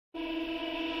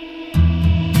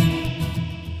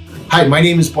Hi, my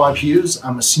name is Bob Hughes.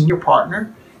 I'm a senior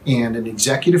partner and an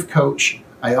executive coach.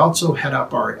 I also head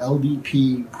up our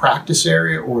LDP practice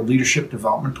area or leadership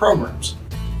development programs.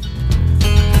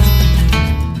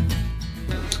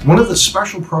 One of the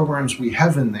special programs we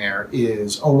have in there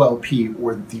is OLP,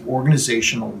 or the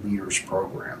Organizational Leaders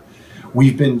Program.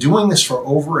 We've been doing this for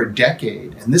over a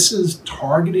decade, and this is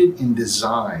targeted and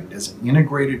designed as an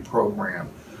integrated program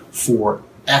for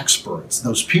experts,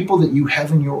 those people that you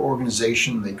have in your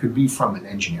organization. They could be from an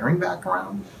engineering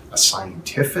background, a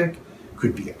scientific,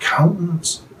 could be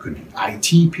accountants, could be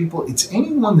IT people. It's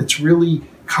anyone that's really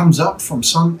comes up from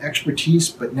some expertise,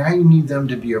 but now you need them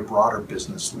to be a broader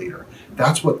business leader.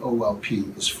 That's what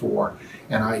OLP is for.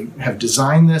 And I have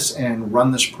designed this and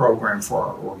run this program for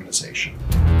our organization.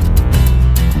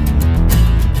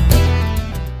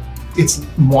 It's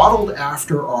modeled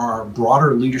after our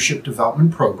broader leadership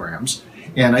development programs.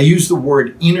 And I use the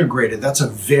word integrated. That's a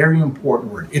very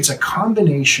important word. It's a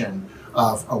combination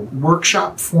of a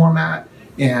workshop format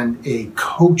and a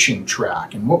coaching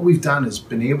track. And what we've done is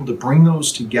been able to bring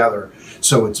those together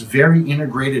so it's very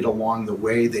integrated along the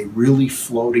way. They really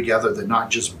flow together. They're not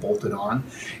just bolted on.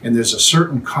 And there's a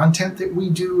certain content that we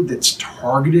do that's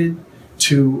targeted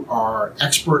to our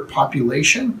expert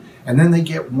population, and then they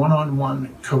get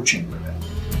one-on-one coaching with it.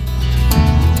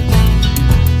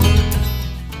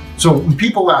 So when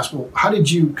people ask, well, how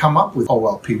did you come up with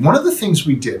OLP? One of the things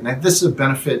we did, and this is a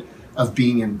benefit of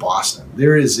being in Boston,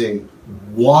 there is a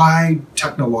wide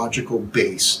technological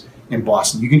base in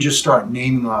Boston. You can just start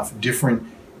naming off different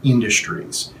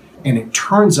industries. And it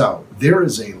turns out there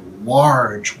is a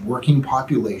large working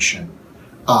population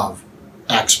of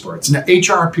experts. Now,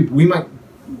 HR people, we might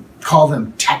call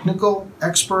them technical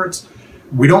experts.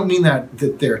 We don't mean that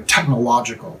they're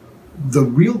technological. The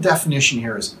real definition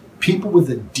here is people with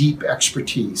a deep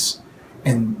expertise,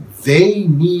 and they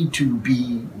need to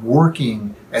be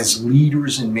working as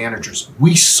leaders and managers.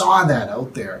 We saw that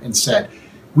out there and said,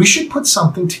 we should put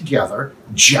something together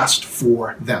just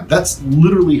for them. That's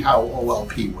literally how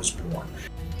OLP was born.